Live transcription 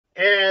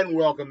And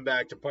welcome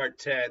back to part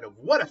 10 of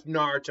What If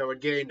Naruto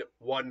had gained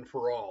one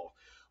for all.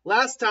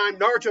 Last time,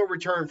 Naruto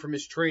returned from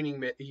his training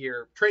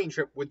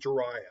trip with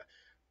Jiraiya.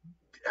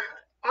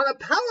 On a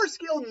power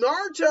scale,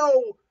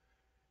 Naruto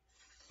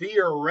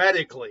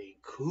theoretically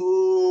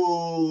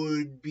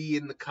could be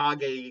in the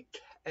Kage.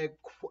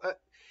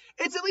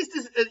 It's at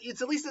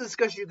least a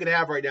discussion you could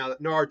have right now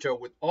that Naruto,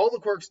 with all the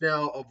quirks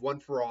now of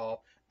one for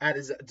all at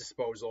his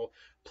disposal,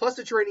 plus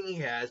the training he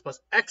has, plus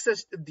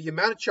the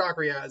amount of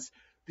chakra he has,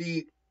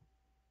 the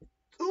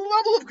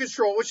level of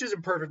control, which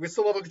isn't perfect, but it's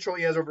the level of control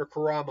he has over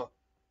Kurama.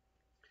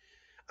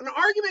 An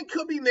argument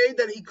could be made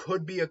that he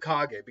could be a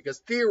Kage, because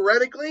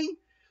theoretically,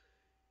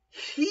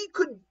 he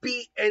could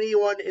beat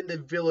anyone in the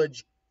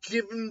village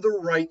given the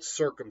right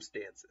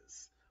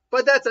circumstances.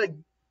 But that's a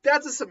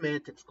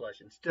semantics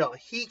question. Still,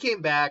 he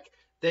came back,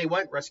 they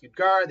rescued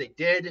Gar, they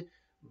did,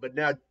 but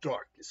now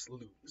darkness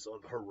looms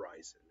on the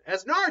horizon.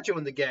 As Naruto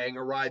and the gang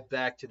arrive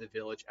back to the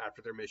village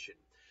after their mission,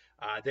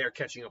 they're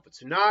catching up with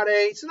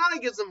Tsunade.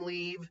 Tsunade gives them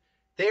leave.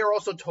 They are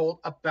also told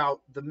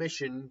about the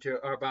mission,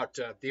 about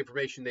the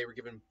information they were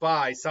given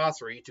by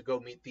Sasori to go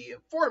meet the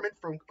informant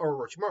from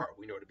Orochimaru.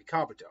 We know it to be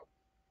Kabuto.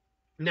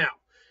 Now,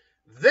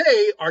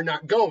 they are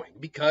not going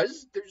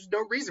because there's no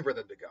reason for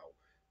them to go.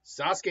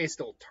 Sasuke is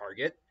still a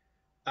target.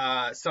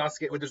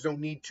 There's no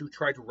need to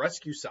try to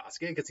rescue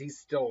Sasuke because he's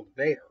still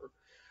there.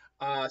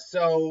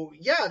 So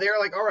yeah, they're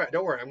like, all right,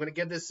 don't worry, I'm going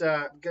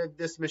to give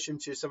this mission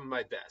to some of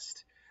my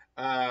best.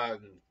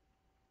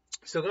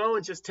 So go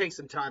and just take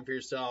some time for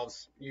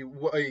yourselves.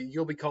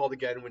 You'll be called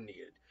again when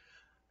needed.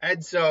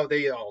 And so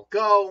they all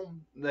go.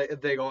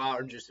 They go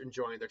out and just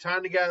enjoying their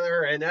time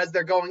together. And as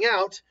they're going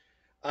out,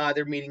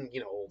 they're meeting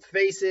old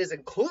faces,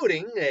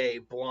 including a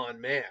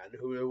blonde man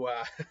who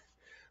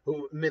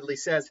admittedly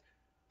says,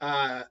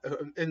 Naruto,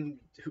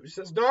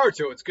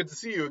 it's good to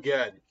see you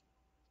again.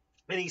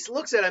 And he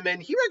looks at him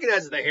and he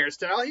recognizes the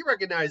hairstyle. He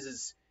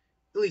recognizes,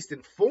 at least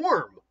in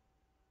form,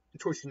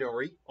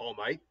 Toshinori, All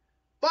Might.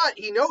 But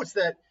he notes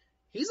that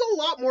he's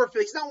not nowhere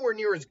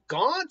near as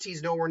gaunt.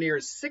 He's nowhere near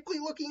as sickly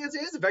looking as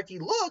he is. In fact, he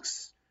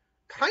looks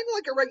kind of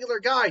like a regular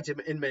guy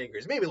in many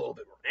ways. Maybe a little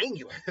bit more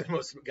angular than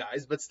most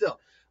guys, but still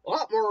a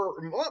lot more.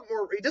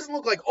 He doesn't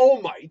look like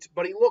All Might,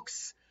 but he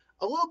looks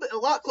a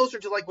lot closer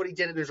to like what he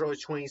did in his early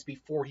 20s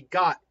before he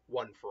got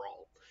One for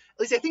All.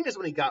 At least I think that's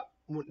when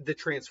the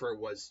transfer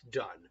was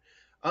done.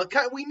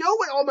 We know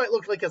what All Might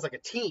looked like as like a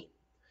teen.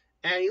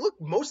 And he looked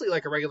mostly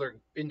like a regular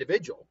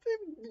individual.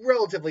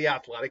 Relatively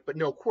athletic, but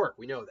no quirk.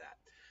 We know that.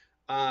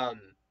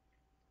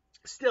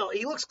 Still,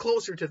 he looks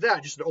closer to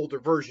that, just an older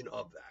version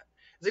of that.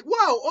 It's like,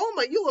 wow, All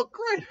Might, you look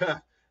great.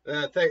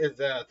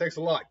 Thanks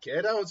a lot,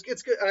 kid.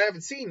 It's good. I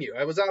haven't seen you.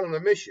 I was out on a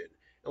mission.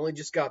 I only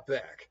just got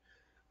back.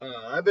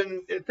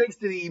 Thanks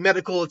to the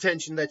medical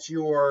attention that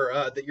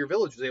your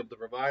village was able to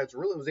provide, I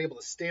was able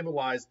to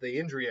stabilize the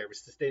injury I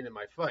sustained in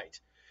my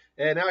fight.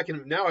 And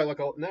now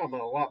I'm in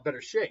a lot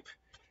better shape.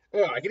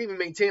 I can even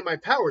maintain my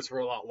powers for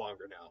a lot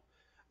longer now.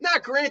 Now,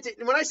 granted,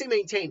 when I say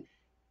maintain,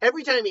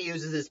 every time he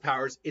uses his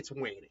powers, it's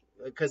waning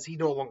because he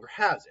no longer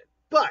has it.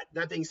 But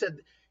that being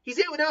said, he's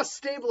able to now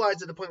stabilize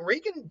to the point where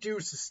he can do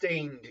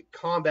sustained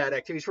combat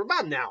activities for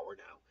about an hour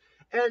now.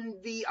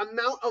 And the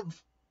amount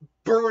of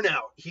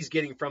burnout he's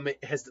getting from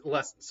it has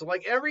lessened. So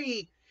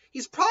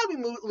he's probably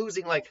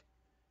losing like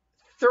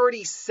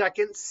 30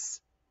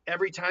 seconds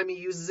every time he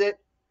uses it.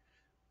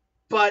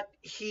 But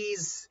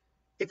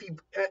if he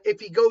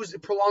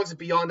prolongs it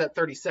beyond that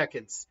 30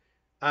 seconds,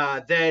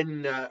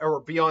 or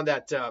beyond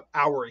that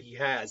hour he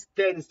has,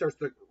 then it starts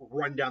to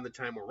run down the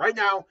time. Where right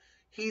now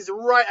he's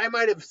right. I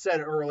might have said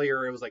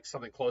earlier it was like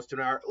something close to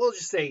an hour. We'll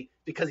just say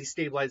because he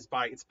stabilizes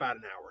it's about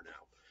an hour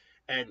now,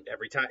 and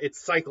every time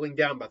it's cycling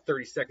down about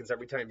 30 seconds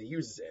every time he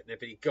uses it. And if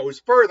he goes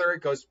further,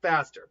 it goes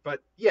faster.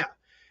 But yeah,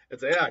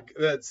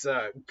 that's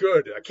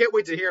good. I can't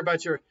wait to hear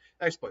about your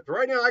exploit. But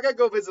right now, I gotta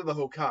go visit the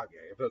Hokage,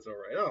 if that's all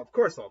right. Oh, of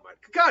course, All Might.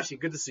 Kakashi,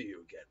 good to see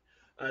you again.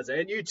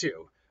 And you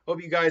too.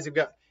 Hope you guys have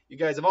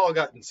all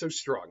gotten so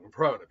strong. I'm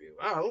proud of you.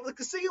 Oh, look,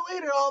 see you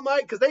later, All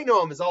Might, because they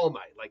know him as All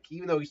Might. Like,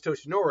 even though he's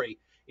Toshinori,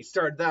 he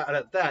started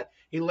that.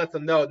 He let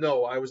them know,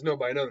 no, I was known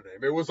by another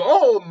name. It was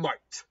All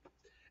Might.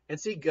 And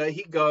see,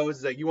 he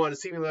goes, you want to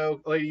see me,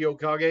 Lady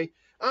Hokage?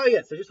 Oh,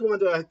 yes, I just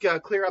wanted to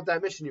clear up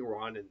that mission you were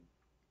on. And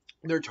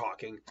they're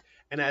talking.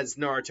 And as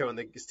Naruto and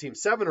his Team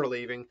 7 are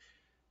leaving,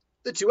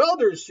 the two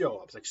elders show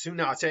up. It's like,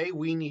 Tsunade,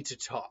 we need to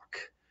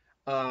talk.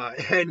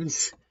 And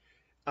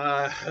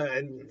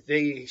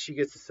she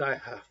gets to say,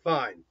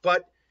 fine.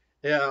 But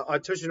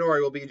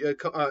Toshinori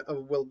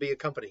will be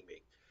accompanying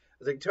me.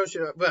 I think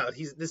Toshinori, well,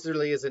 this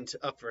really isn't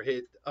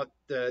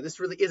this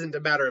really isn't a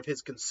matter of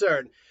his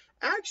concern.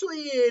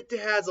 Actually, it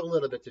has a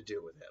little bit to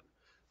do with him.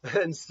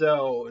 And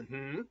so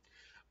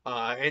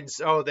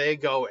they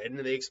go in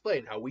and they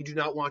explain how we do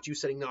not want you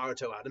sending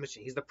Naruto out of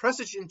mission. He's the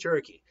prestige in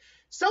Turkey.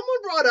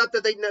 Someone brought up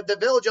that the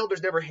village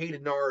elders never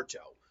hated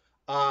Naruto.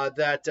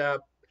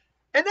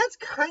 And that's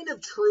kind of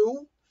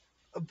true,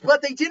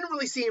 but they didn't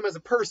really see him as a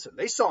person.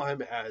 They saw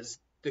him as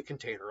the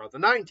container of the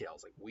Nine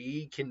Tails. Like,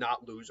 we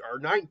cannot lose our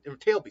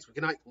tail beast. We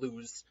cannot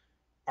lose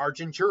our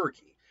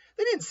Jinchuriki.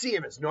 they didn't see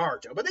him as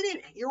Naruto, but they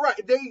didn't. You're right.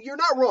 You're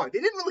not wrong. They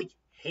didn't really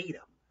hate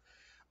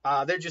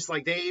him. They're just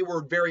like they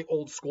were very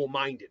old school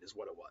minded, is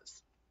what it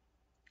was.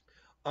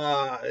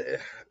 Uh,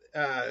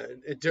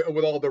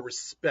 with all the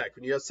respect,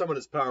 when you have someone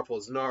as powerful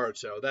as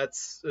Naruto,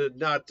 that's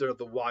not the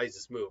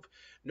wisest move.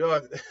 No,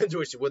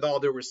 with all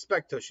due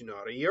respect,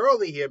 Toshinori, you're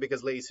only here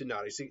because Lady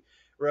Tsunade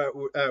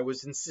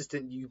was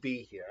insistent you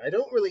be here. I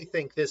don't really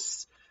think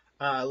this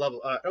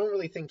level. I don't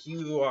really think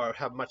you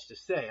have much to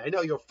say. I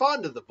know you're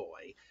fond of the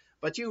boy,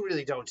 but you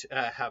really don't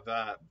have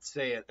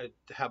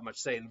much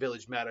say in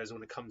village matters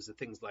when it comes to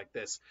things like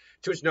this.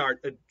 To which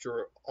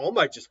All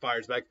Might just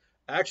fires back.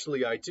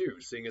 Actually, I do,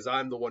 seeing as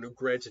I'm the one who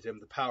granted him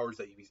the powers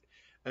that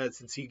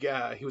since he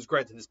was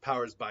granted his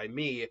powers by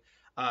me,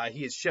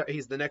 he's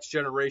the next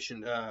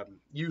generation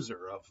user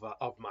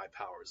of my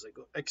powers. Like,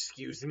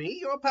 excuse me,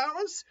 your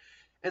powers?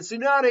 And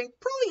Tsunade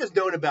probably has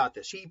known about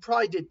this. She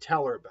probably did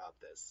tell her about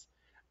this,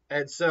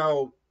 and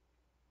so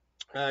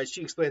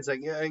she explains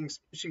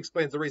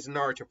the reason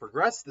Naruto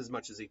progressed as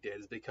much as he did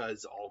is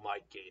because All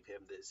Might gave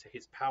him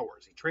his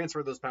powers. He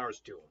transferred those powers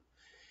to him.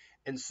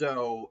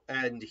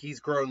 And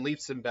he's grown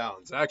leaps and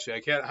bounds.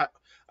 Actually,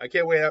 I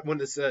can't wait when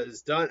this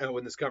is done,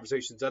 when this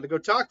conversation is done, to go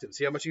talk to him,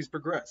 see how much he's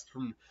progressed.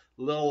 From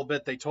the little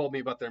bit they told me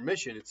about their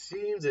mission, it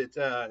seems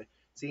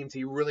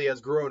he really has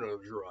grown on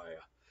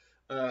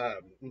Jiraiya.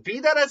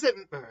 Be that as it,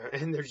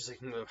 and they're just like,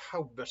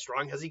 how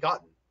strong has he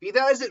gotten? Be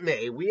that as it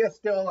may, we are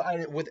still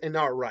within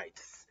our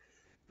rights,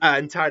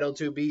 entitled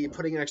to be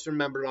putting an extra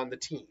member on the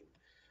team.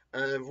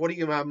 What do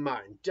you have in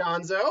mind?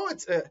 Danzo?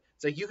 It's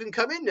like, you can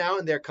come in now,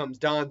 and there comes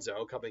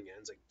Danzo coming in.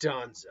 It's like,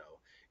 Danzo.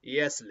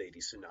 Yes, Lady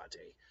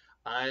Tsunade.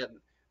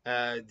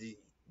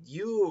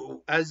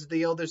 You, as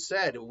the elder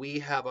said, we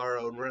have our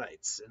own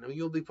rights, and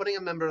you'll be putting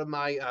a member of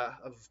my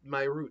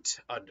root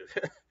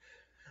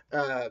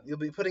under. You'll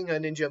be putting a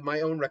ninja of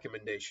my own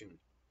recommendation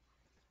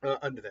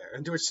under there.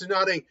 And to which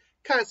Tsunade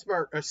kind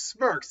of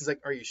smirks. He's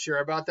like, are you sure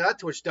about that?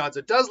 To which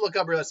Danzo does look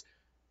up at us.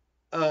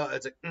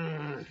 It's like,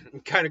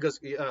 kind of goes,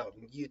 you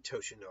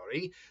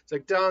Toshinori. It's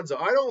like, Danzo,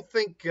 I don't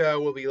think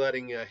we'll be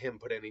letting him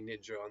put any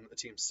ninja on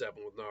Team 7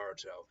 with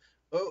Naruto.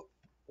 Oh,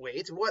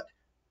 wait,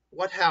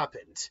 what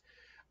happened?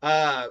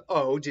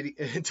 Did he,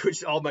 to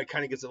which All Might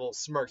kind of gets a little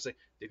smirk. It's like,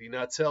 did he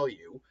not tell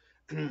you?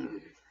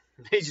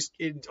 Danzo's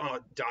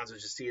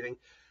just seething.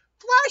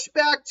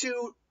 Flashback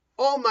to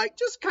All Might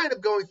just kind of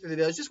going through the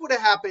village. Just what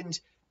happened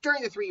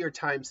during the 3-year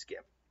time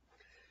skip.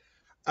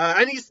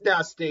 And he's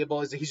now stable.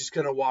 He's just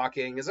kind of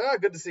walking. He's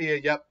good to see you.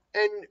 Yep.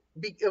 And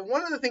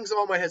one of the things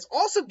All Might has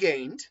also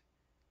gained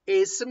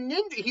is some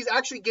ninja. He's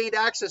actually gained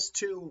access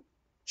to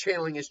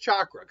channeling his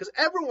chakra, because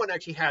everyone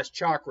actually has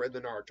chakra in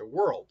the Naruto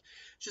world.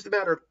 It's just a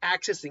matter of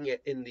accessing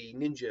it in the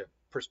ninja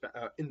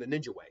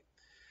way.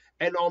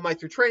 And All Might,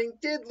 through training,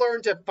 did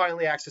learn to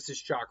finally access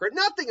his chakra.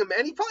 Nothing,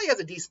 and he probably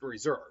has a decent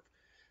reserve.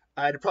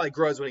 It probably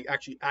grows when he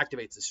actually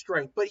activates his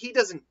strength, but he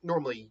doesn't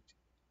normally.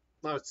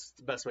 Well, that's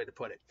the best way to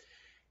put it.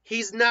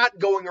 He's not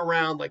going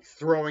around like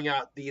throwing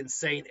out the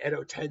insane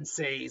Edo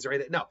Tenseis or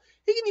anything. No,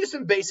 he can use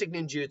some basic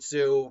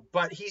ninjutsu,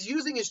 but he's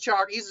using his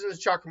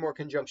chakra more in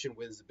conjunction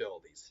with his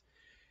abilities.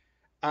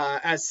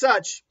 As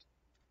such,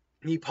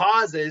 he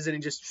pauses and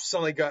he just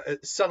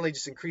suddenly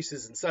just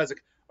increases in size.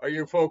 Like, are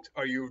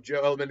you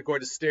gentlemen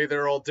going to stay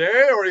there all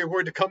day, or are you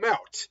going to come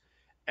out?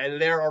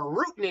 And there are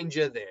root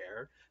ninja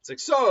there. It's like,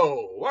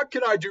 so what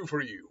can I do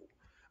for you?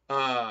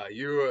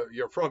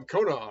 You're from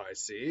Konoha, I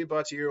see,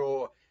 but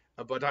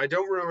I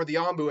don't remember the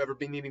Anbu ever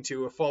being needing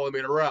to follow me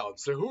around.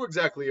 So who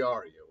exactly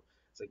are you?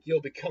 It's like,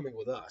 you'll be coming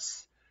with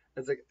us.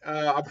 It's like,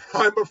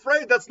 I'm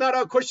afraid that's not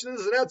how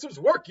questions and answers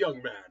work,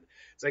 young man.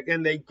 It's like,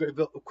 and they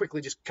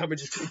quickly just come and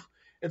just,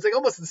 it's like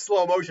almost in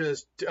slow motion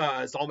as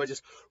All Might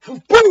just,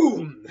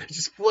 boom,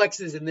 just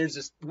flexes and there's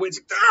just wind.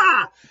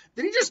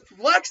 Did he just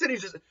flex and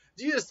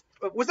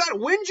was that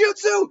wind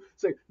jutsu?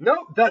 It's like,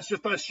 nope, that's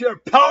just the sheer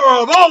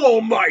power of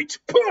All Might.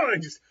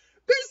 Just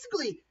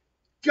basically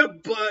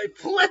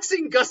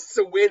flexing gusts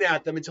of wind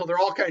at them until they're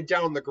all kind of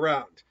down on the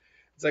ground.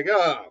 It's like,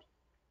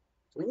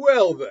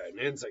 well then.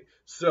 And it's like,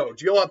 so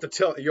you're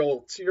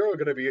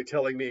going to be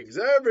telling me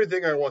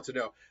everything I want to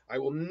know. I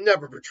will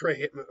never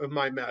betray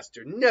my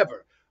master.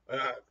 Never.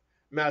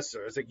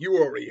 Master, it's like, you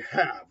already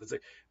have. It's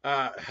like,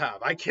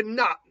 I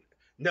cannot.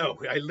 No,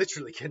 I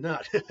literally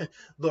cannot.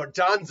 Lord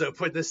Danzo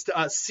put this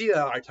seal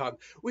on our tongue.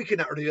 We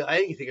cannot reveal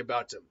anything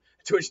about him.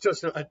 To which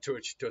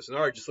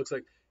Toshinori just looks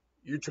like,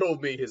 you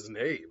told me his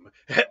name.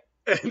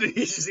 And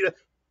he's just like,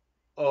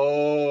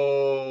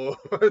 oh.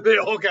 They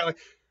all got like,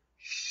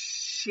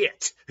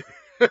 shit.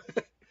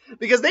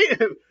 Because they,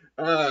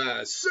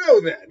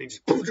 so then, he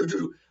just,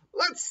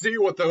 let's see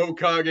what the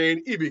Hokage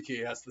and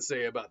Ibiki has to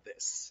say about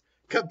this.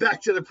 Cut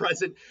back to the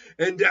present,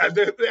 and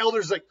the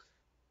elder's like,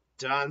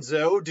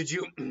 Danzo, did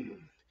you...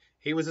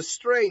 He was a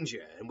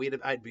stranger,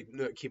 and I'd be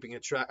keeping a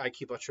track. I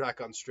keep a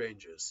track on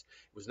strangers.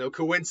 It was no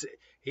coincidence.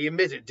 He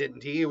admitted,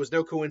 didn't he? It was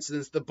no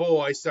coincidence the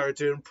boy started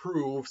to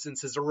improve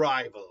since his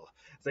arrival.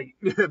 It's like,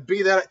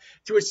 be that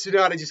to which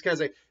Tsunade just kind of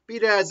like, be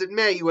that as it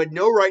may, you had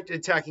no right to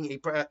attacking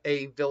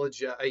a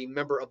village, a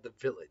member of the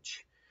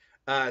village.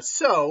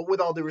 So, with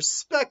all due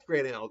respect,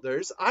 Great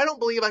Elders, I don't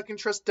believe I can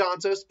trust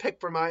Danzo's pick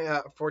for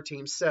my for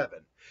Team 7.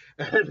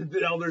 And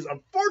the Elders,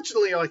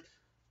 unfortunately, are like,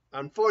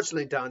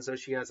 unfortunately, Danzo,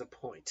 she has a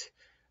point.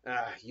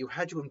 You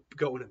had to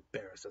go and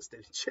embarrass us,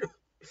 didn't you?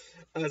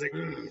 I was like,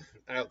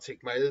 I'll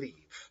take my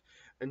leave.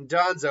 And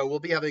Danzo will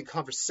be having a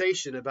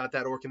conversation about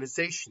that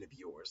organization of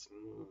yours.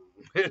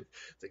 It's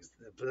like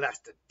the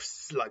blasted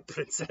slug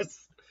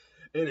princess.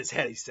 In his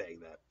head, he's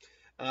saying that.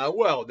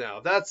 Well, now,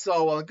 that's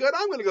all well and good.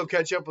 I'm going to go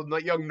catch up with my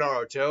young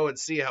Naruto and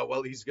see how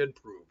well he's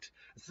improved.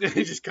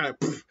 He just kind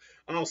of,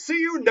 I'll see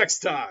you next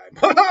time.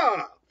 Ha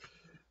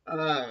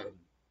ha!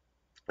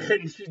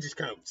 And he just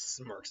kind of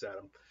smirks at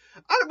him.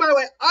 By the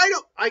way,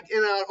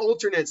 in an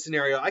alternate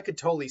scenario, I could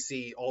totally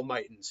see All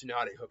Might and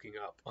Tsunade hooking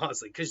up,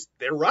 honestly, because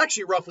they're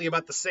actually roughly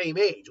about the same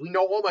age. We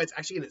know All Might's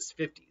actually in his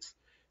 50s.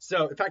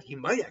 So, in fact, he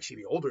might actually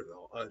be older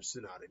than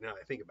Tsunade, now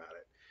that I think about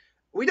it.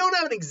 We don't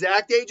have an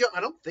exact age on,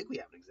 I don't think we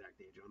have an exact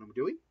age on him,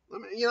 do we?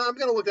 I'm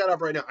going to look that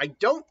up right now. I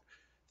don't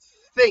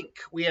think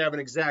we have an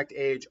exact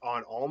age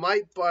on All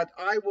Might, but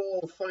I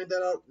will find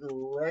that out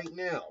right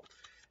now.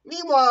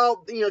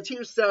 Meanwhile,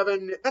 Team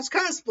 7, that's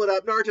kind of split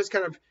up. Naruto's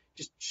kind of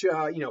just,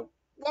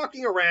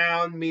 walking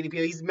around, meeting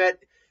people. He's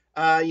met,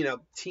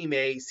 Team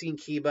A, seen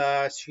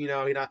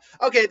Kiba,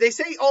 Okay, they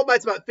say All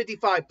Might's about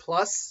 55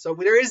 plus, so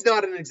there is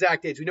not an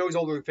exact age. We know he's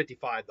older than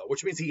 55, though,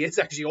 which means he is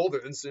actually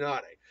older than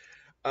Tsunade.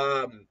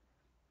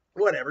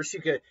 Whatever, she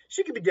could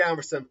be down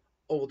for some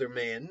older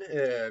man.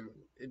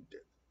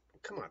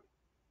 Come on.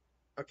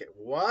 Okay,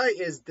 why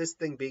is this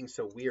thing being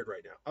so weird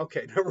right now?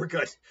 Okay, no, we're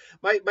good.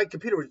 My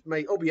computer,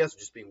 my OBS was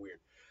just being weird.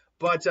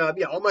 But,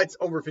 All Might's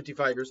over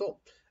 55 years old.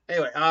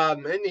 Anyway,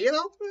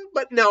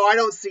 but no, I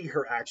don't see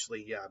her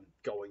actually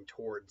going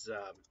towards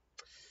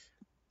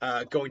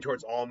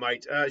All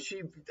Might.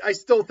 I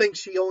still think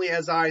she only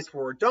has eyes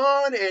for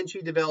Dawn, and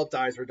she developed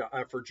eyes for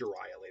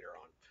Jiraiya later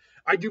on.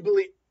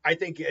 I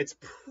think it's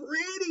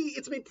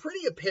made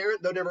pretty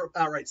apparent, though never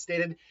outright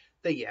stated,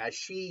 that yeah,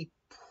 she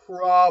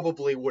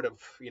probably would have,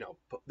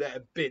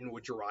 been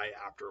with Jiraiya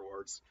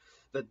afterwards.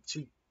 That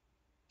she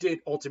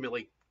did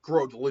ultimately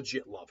grow to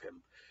legit love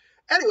him.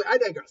 Anyway, I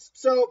digress.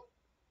 So,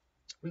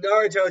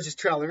 Naruto is just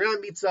traveling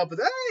around, meets up with,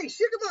 hey,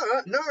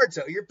 Shikamaru,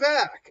 Naruto, you're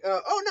back.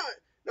 Oh,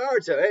 no,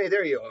 Naruto, hey,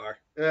 there you are.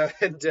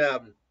 Naruto,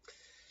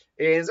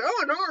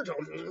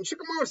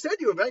 Shikamaru said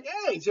you were back.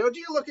 Hey, Joji,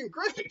 you're looking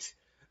great.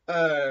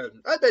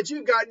 I bet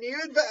you got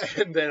new advantage.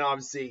 And then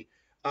obviously,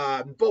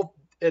 both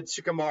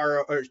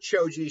Shikamaru or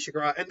Choji,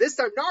 Shikamaru, and this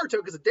time Naruto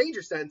because of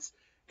danger sense,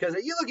 because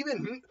you look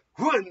even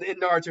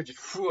and Naruto just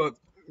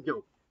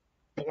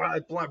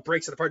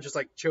breaks it apart just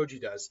like Choji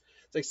does.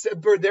 It's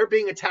like they're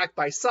being attacked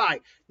by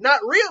Sai,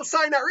 not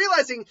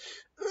realizing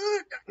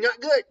not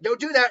good. Don't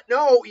do that.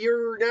 No,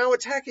 you're now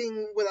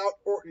attacking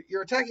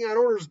you're attacking on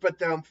orders, but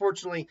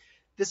unfortunately,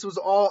 this was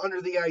all under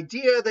the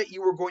idea that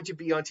you were going to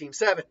be on Team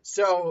 7.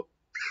 So.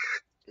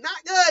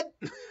 Not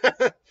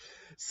good.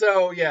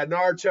 So yeah,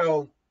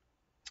 Naruto,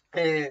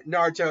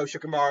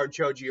 Shikamaru, and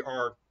Choji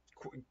are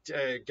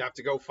have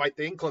to go fight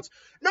the Ink Clones.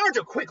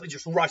 Naruto quickly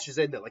just rushes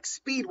in there, like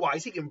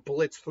speed-wise, he can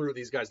blitz through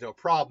these guys no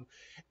problem.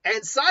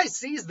 And Sai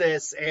sees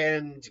this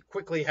and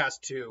quickly has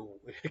to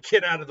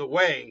get out of the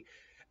way.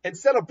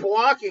 Instead of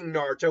blocking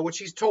Naruto, which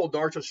he's told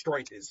Naruto's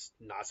strength is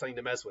not something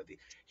to mess with,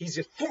 he's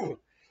just and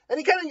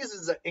he kind of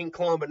uses an Ink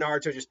Clone, but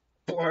Naruto just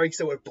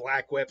breaks it with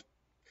Black Whip.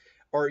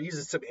 Or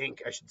uses some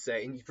ink, I should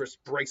say, and he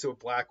first breaks it with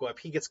Black Whip.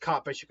 He gets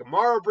caught by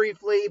Shikamaru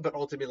briefly, but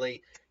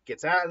ultimately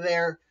gets out of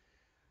there.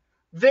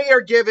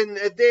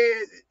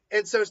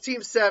 And so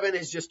Team 7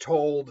 is just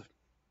told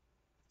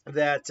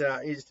that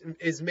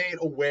is made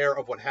aware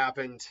of what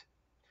happened.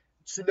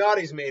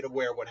 Tsunade's made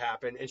aware of what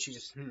happened, and she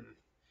just,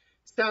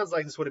 sounds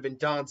like this would have been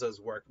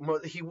Danzo's work.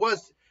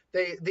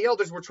 The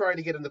elders were trying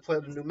to get him to play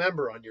a new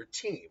member on your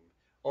team,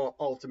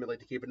 ultimately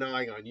to keep an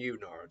eye on you,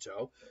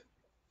 Naruto.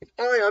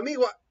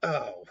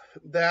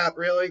 That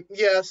really?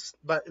 Yes,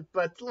 but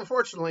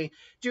unfortunately,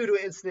 due to an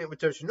incident with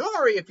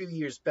Toshinori a few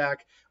years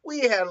back, we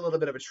had a little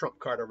bit of a trump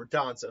card over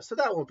Danzo, so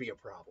that won't be a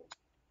problem.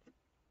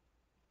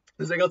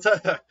 He's like, I'll tell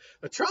you,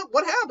 a trump?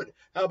 What happened?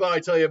 How about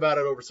I tell you about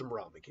it over some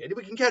ramen, kid?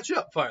 We can catch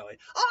up, finally.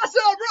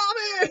 Awesome,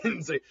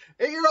 ramen! Like,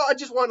 hey, I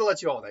just wanted to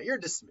let you all know. You're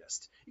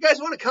dismissed. You guys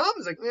want to come?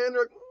 He's like, man,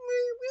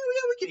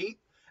 we can eat.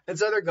 And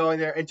so they're going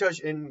there, and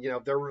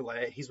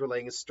he's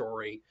relaying his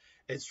story,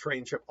 his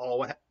training trip,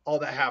 all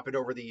that happened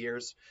over the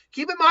years.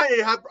 Keep in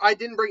mind, I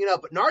didn't bring it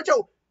up, but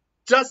Naruto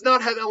does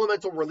not have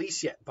elemental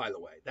release yet, by the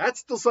way. That's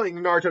still something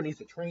Naruto needs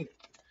to train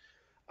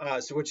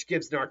in. So which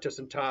gives Naruto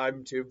some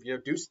time to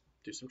do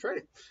some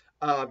training.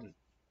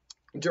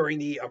 During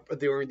the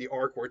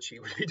arc where she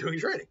would be doing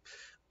training.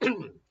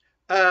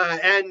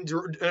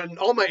 And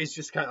All Might is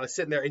just kind of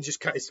sitting there and just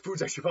kind of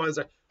spoons actually falling.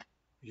 Like,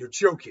 you're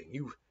joking.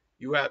 You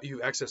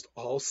accessed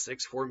all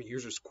 6 form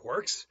users'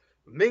 quirks?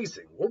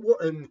 Amazing.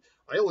 And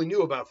I only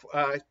knew about,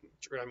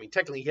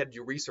 technically he had to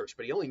do research,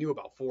 but he only knew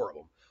about 4 of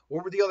them.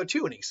 What were the other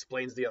 2? And he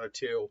explains the other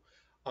 2.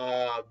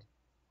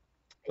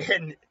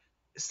 And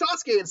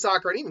Sasuke and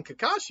Sakura and even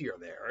Kakashi are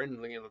there,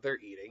 and they're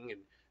eating,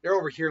 and they're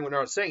overhearing what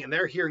Naruto's saying, and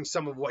they're hearing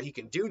some of what he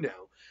can do now.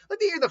 Like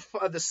they hear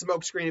the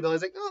smoke screen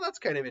ability, like, oh, that's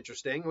kind of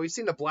interesting. We've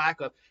seen the black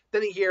whip.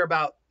 Then they hear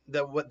about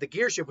the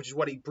gear shift, which is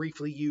what he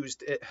briefly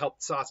used. It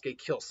helped Sasuke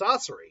kill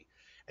Sasori.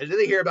 And then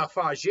they hear about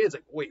Fajin. It's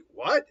like, wait,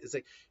 what? It's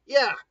like,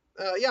 yeah,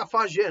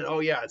 Fajin. Oh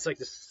yeah, it's like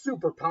this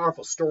super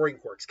powerful storing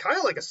quirk. It's kind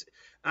of like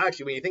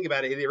actually, when you think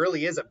about it, it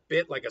really is a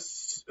bit like a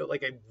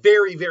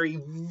very, very,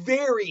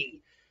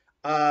 very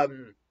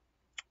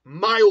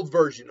mild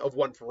version of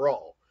One for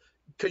All,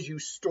 because you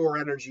store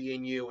energy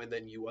in you and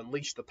then you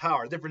unleash the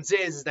power. The difference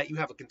is that you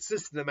have a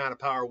consistent amount of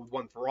power with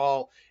One for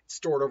All. It's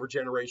stored over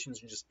generations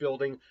and just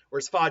building.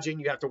 Whereas Fajin,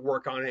 you have to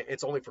work on it.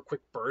 It's only for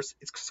quick bursts.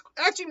 It's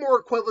actually more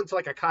equivalent to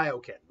like a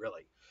Kaioken,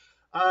 really.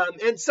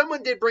 And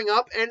someone did bring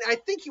up, and I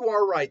think you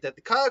are right, that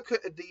the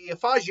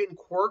Fajin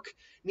quirk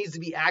needs to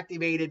be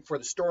activated for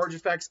the storage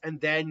effects and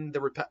then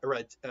the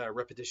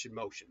repetition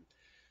motion.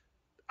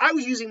 I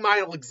was using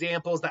minor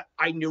examples that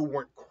I knew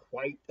weren't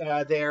quite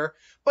there.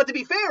 But to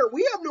be fair,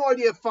 we have no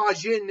idea if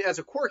Fajin as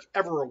a quirk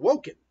ever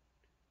awoken.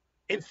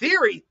 In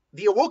theory,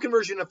 the awoken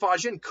version of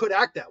Fajin could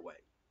act that way.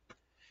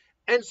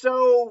 And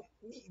so,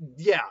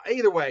 yeah,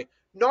 either way,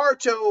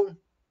 Naruto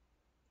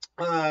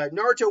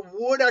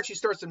would actually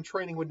start some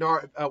training with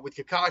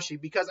Kakashi,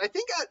 because I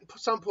think at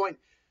some point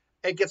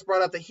it gets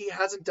brought up that he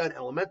hasn't done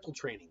elemental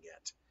training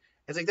yet.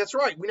 It's like, that's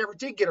right, we never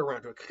did get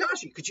around to it.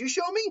 Kakashi, could you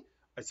show me?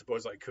 I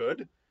suppose I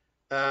could.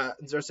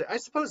 Zoro said, I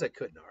suppose I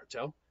could,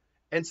 Naruto.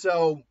 And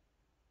so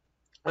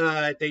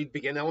they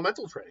begin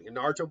elemental training, and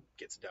Naruto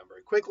gets it down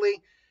very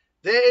quickly.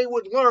 They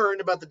would learn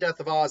about the death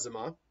of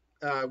Azuma,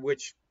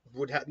 which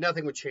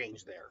nothing would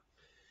change there.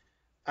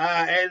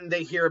 And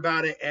they hear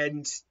about it,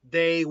 and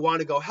they want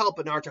to go help,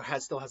 but Naruto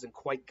still hasn't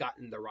quite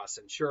gotten the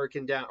Rasen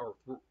Shuriken down, or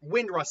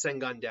Wind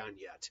Rasengan down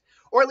yet.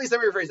 Or at least,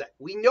 let me rephrase that.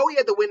 We know he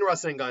had the Wind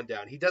Rasengan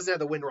down. He doesn't have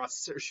the Wind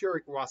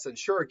Rasen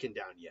Shuriken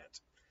down yet.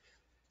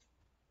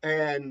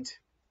 And,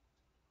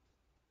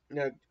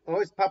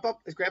 always pop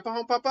up. Is Grandpa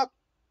home, pop up?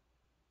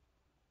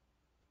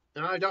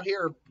 No, I don't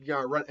hear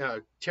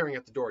tearing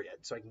at the door yet,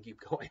 so I can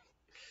keep going.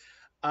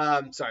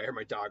 Sorry, I heard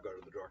my dog go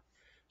to the door.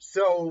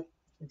 So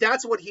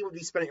that's what he would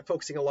be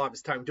focusing a lot of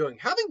his time doing.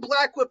 Having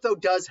Black Whip, though,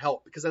 does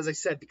help, because as I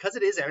said, because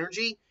it is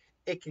energy,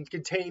 it can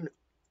contain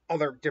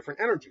other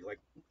different energy, like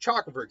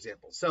chakra, for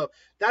example. So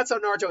that's how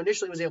Naruto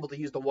initially was able to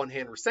use the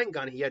one-hand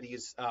Rasengan. He had to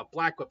use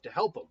Black Whip to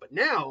help him. But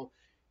now,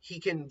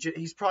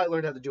 he's probably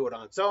learned how to do it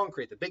on his own,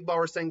 create the Big Ball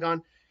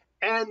Rasengan.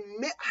 And,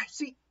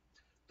 see,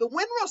 the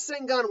Wind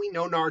Rasengan we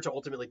know Naruto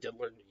ultimately did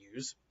learn to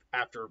use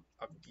after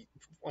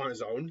on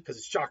his own, because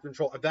his chakra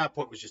control at that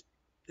point was just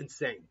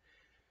insane.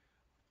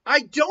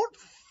 I don't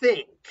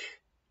think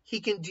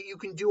you can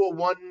do a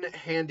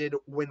one-handed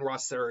Wind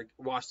Rasen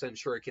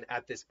Shuriken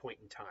at this point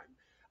in time.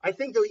 I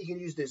think, though, you can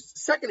use this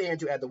second hand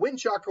to add the Wind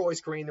Chakra, always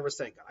creating the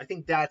Rasengan. I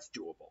think that's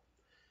doable.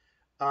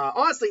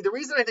 Honestly, the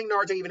reason I think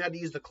Naruto even had to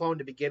use the clone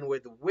to begin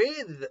with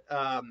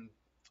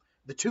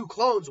the two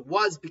clones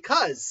was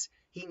because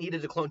he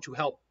needed a clone to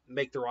help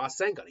make the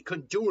Rasengan. He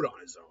couldn't do it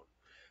on his own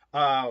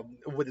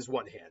with his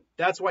one hand.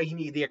 That's why he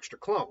needed the extra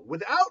clone.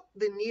 Without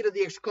the need of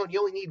the extra clone, you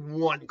only need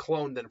one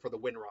clone then for the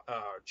Wind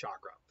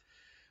Chakra.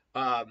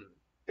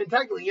 And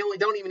technically, you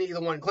don't even need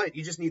the one clone.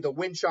 You just need the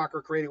Wind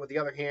Chakra created with the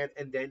other hand,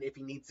 and then if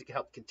he needs to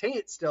help contain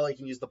it still, he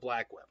can use the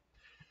Black Whip.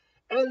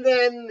 And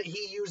then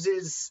he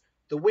uses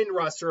the Wind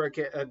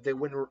Rasen, the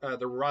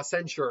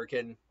Rasen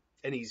Shuriken,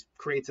 and he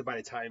creates it by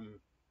the time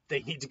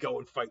they need to go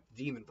and fight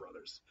the Demon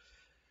Brothers.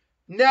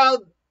 Now,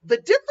 the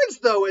difference,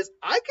 though, is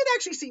I could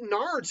actually see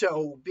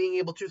Naruto being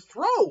able to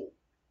throw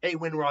a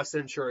Wind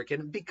Rasen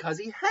Shuriken because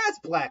he has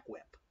Black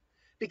Whip.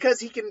 Because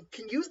he can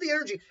use the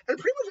energy and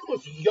pretty much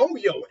almost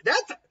yo-yo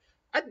it.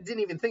 I didn't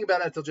even think about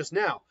that until just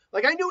now.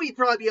 Like, I knew he'd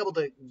probably be able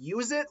to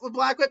use it with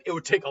Black Whip. It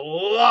would take a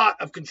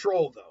lot of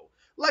control, though.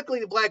 Luckily,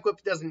 the Black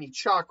Whip doesn't need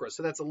chakra,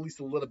 so that's at least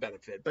a little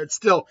benefit. But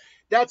still,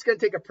 that's going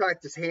to take a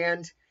practice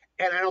hand,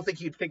 and I don't think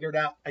he'd figure it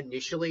out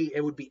initially.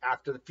 It would be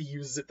after he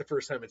uses it the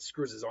first time it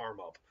screws his arm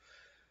up.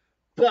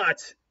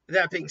 But,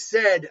 that being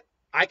said,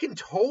 I can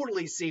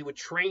totally see with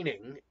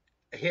training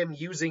him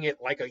using it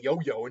like a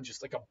yo-yo and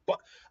just like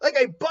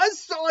a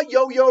buzzsaw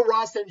yo-yo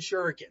Rasen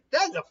Shuriken.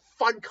 That's a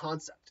fun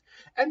concept.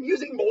 And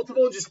using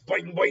multiple and just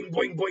boing, boing,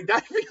 boing, boing,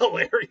 that'd be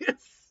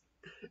hilarious.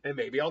 And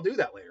maybe I'll do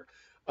that later.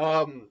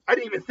 I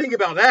didn't even think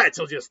about that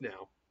until just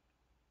now.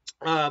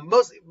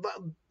 Mostly,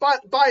 by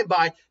and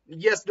by,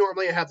 yes,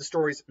 normally I have the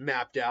stories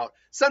mapped out.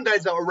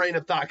 Sometimes I'll rain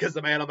of thought because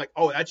I'm like,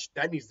 oh,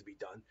 that needs to be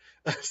done.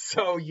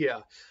 So,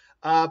 yeah.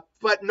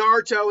 But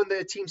Naruto and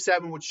the Team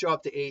 7 would show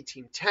up to aid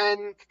Team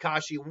 10.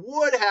 Kakashi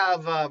would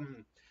have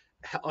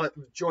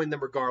joined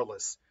them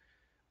regardless,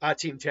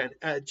 Team 10,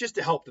 just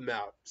to help them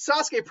out.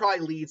 Sasuke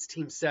probably leads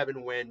Team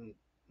 7 when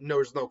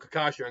there's no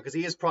Kakashi around, because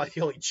he is probably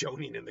the only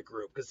Jonin in the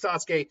group, because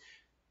Sasuke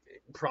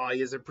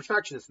probably is a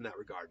perfectionist in that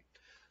regard.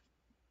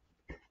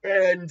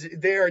 And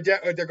they're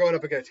going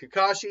up against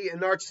Kakashi,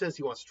 and Naruto says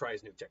he wants to try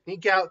his new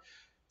technique out.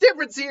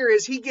 Difference here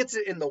is he gets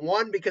it in the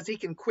one because he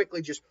can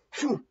quickly just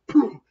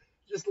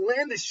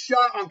land a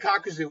shot on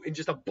Kakuzu in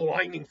just a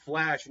blinding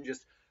flash and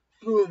just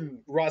boom,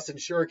 Rasen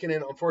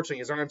Shurikenen. Unfortunately,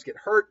 his arms get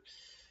hurt.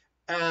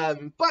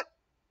 But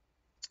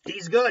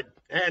he's good.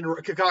 And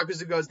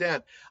Kakakuzu goes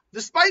down.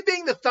 Despite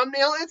being the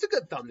thumbnail, it's a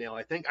good thumbnail,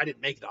 I think. I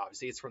didn't make it,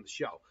 obviously. It's from the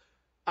show.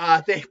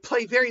 They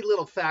play very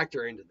little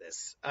factor into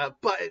this.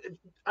 But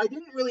I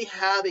didn't really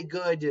have a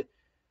good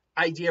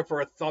idea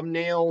for a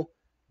thumbnail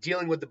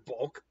dealing with the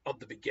bulk of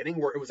the beginning,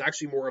 where it was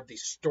actually more of the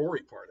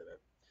story part of it.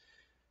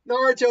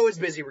 Naruto is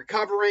busy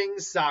recovering.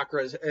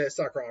 Sakura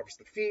offers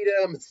to feed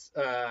him,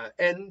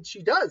 and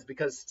she does,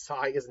 because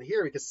Sai isn't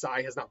here, because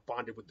Sai has not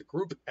bonded with the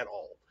group at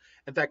all.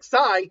 In fact,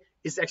 Sai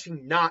is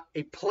actually not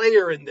a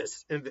player in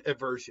this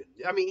version.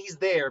 I mean, he's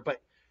there, but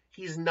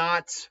he's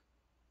not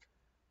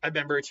a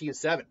member of Team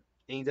 7.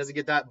 And he doesn't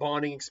get that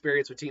bonding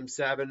experience with Team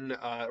 7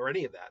 or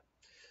any of that.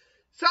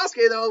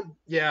 Sasuke, though,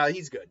 yeah,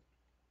 he's good.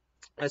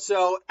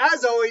 So,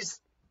 as always,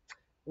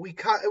 we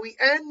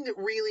end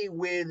really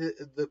with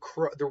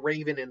the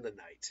Raven in the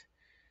night.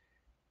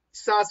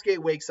 Sasuke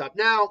wakes up.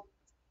 Now,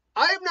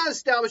 I have not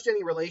established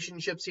any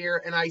relationships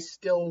here, and I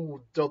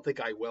still don't think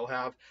I will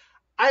have.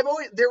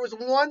 There's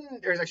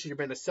actually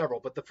been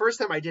several, but the first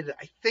time I did it,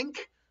 I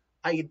think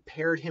I had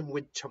paired him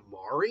with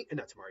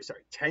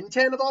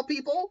Tenten of all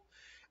people.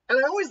 And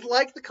I always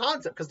liked the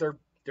concept, because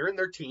they're in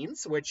their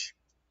teens, which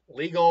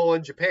legal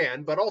in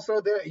Japan, but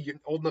also they're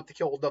old enough to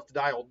kill, old enough to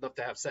die, old enough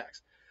to have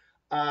sex.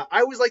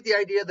 I always like the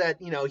idea that,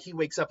 he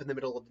wakes up in the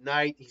middle of the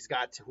night. He's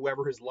got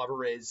whoever his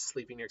lover is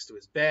sleeping next to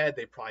his bed.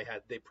 They probably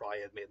had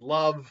made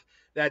love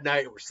that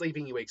night, or were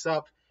sleeping. He wakes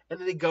up, and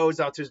then he goes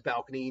out to his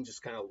balcony and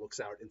just kind of looks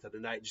out into the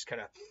night, and just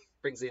kind of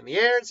brings it in the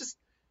air. It's just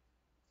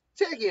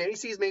taking it. He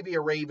sees maybe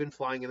a raven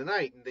flying in the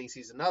night, and then he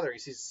sees another. He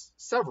sees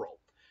several.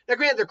 Now,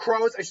 granted, they're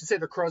crows. I should say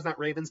they're crows, not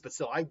ravens, but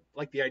still, I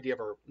like the idea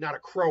of not a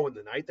crow in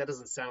the night. That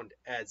doesn't sound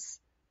as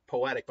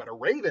poetic, but a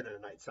raven in the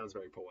night sounds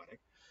very poetic.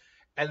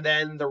 And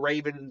then the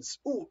ravens.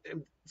 Ooh,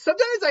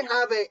 sometimes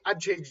I've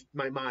changed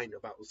my mind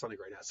about something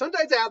right now.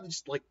 Sometimes I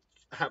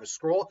have a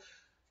scroll.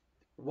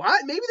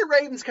 What? Maybe the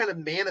ravens kind of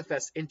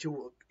manifest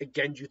into a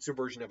genjutsu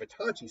version of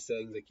Itachi,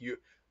 saying like, "You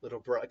little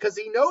brother," because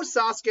he knows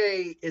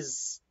Sasuke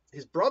his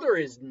brother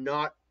is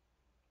not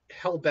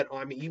hell bent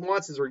on. I mean, he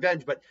wants his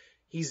revenge, but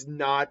he's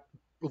not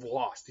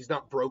lost. He's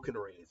not broken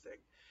or anything,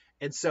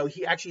 and so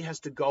he actually has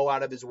to go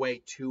out of his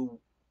way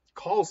to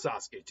call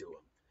Sasuke to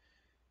him.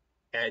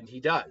 And he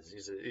does. He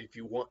said, "If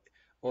you want,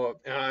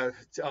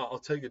 I'll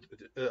tell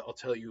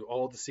you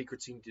all the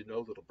secrets you need to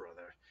know, little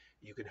brother.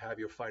 You can have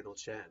your final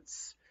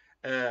chance.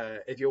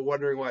 If you're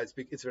wondering why,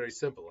 it's very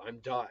simple. I'm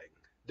dying.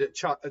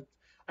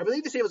 I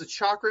believe they say it was a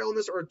chakra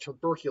illness or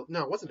tuberculosis.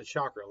 No, it wasn't a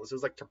chakra illness. It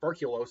was like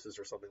tuberculosis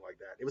or something like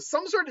that. It was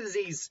some sort of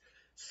disease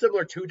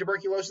similar to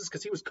tuberculosis,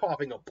 because he was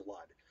coughing up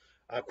blood,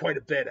 quite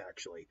a bit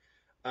actually."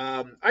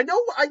 I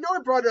know I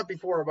brought it up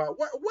before about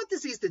what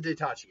disease did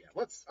Itachi have.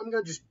 I'm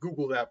going to just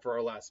Google that for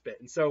our last bit.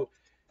 And so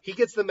he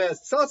gets the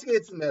message. Sasuke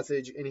gets the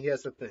message, and he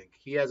has to think.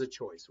 He has a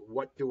choice.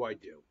 What do I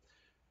do?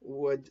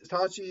 Would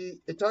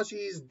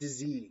Itachi's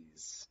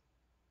disease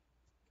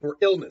or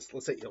illness?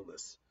 Let's say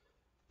illness.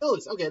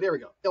 Illness. Okay, there we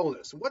go.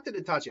 Illness. What did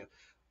Itachi have?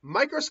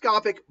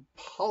 Microscopic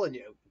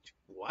polyneuropathy.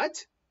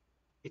 What?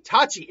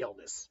 Itachi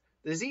illness.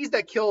 The disease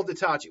that killed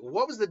Itachi.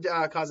 What was the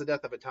cause of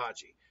death of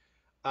Itachi?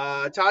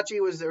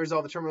 Itachi was the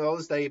result of a terminal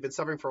illness that he had been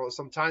suffering for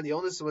some time. The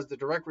illness was the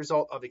direct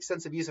result of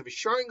extensive use of his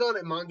Sharingan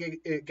and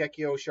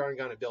Mangekyo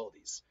Sharingan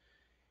abilities.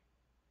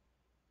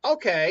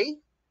 Okay.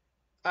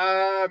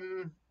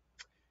 Could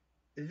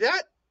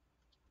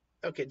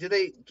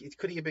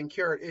he have been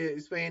cured? It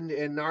explained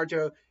in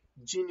Naruto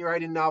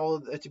Jinrai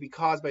novel to be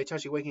caused by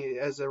Itachi awakening.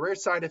 As a rare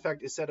side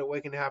effect is said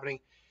awakening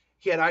happening.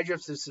 He had eye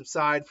drips to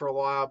subside for a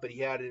while, but he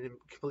had an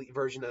incomplete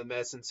version of the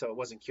medicine, so it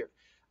wasn't cured.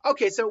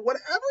 Okay, so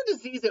whatever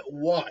disease it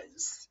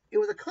was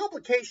a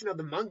complication of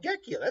the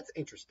Mangekyo. That's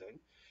interesting.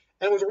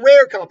 And it was a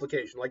rare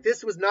complication. Like,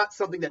 this was not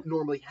something that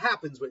normally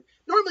happens with.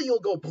 Normally, you'll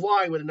go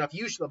blind with enough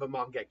use of a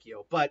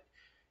Mangekyo, but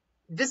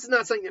this is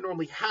not something that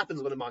normally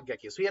happens with a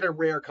Mangekyo. So he had a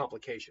rare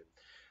complication.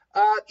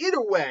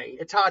 Either way,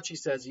 Itachi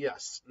says,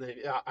 "Yes,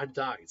 I'm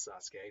dying,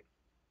 Sasuke.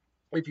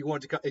 If you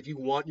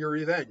want your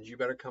revenge, you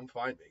better come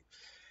find me."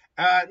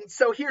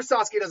 So here,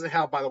 Sasuke doesn't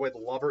have, by the way, the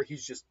lover.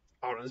 He's just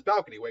out on his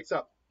balcony. Wakes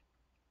up.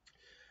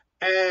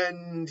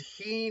 And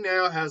he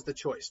now has the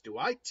choice. Do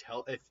I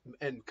tell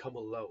and come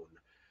alone?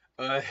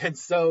 And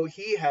so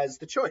he has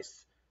the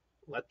choice.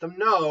 Let them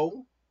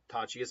know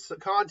Tachi has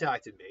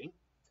contacted me,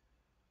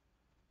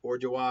 or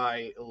do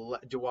I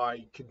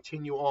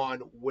continue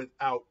on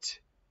without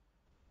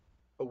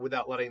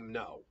letting them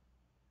know?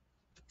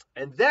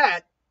 And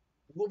that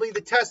will be the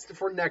test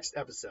for next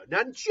episode.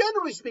 Now,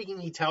 generally speaking,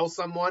 he tells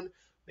someone.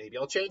 Maybe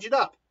I'll change it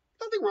up.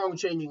 Nothing wrong with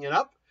changing it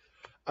up.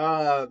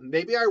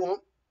 Maybe I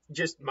won't.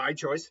 Just my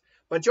choice.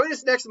 But join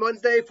us next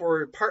Monday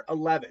for part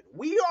 11.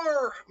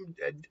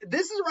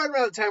 This is right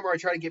around the time where I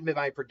try to give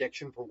my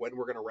prediction for when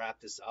we're going to wrap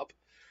this up.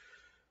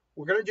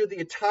 We're going to do the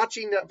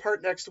Itachi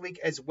part next week,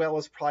 as well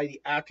as probably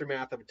the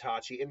aftermath of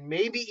Itachi, and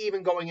maybe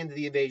even going into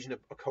the invasion of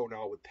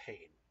Konoha with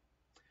Pain.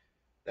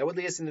 That would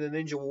lead us into the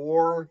Ninja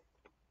War.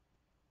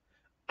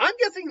 I'm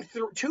guessing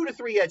 2 to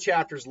 3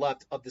 chapters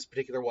left of this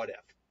particular What If.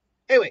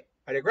 Anyway,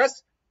 I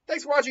digress.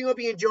 Thanks for watching. Hope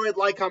you enjoyed.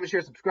 Like, comment,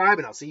 share, subscribe,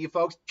 and I'll see you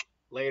folks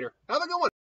later. Have a good one.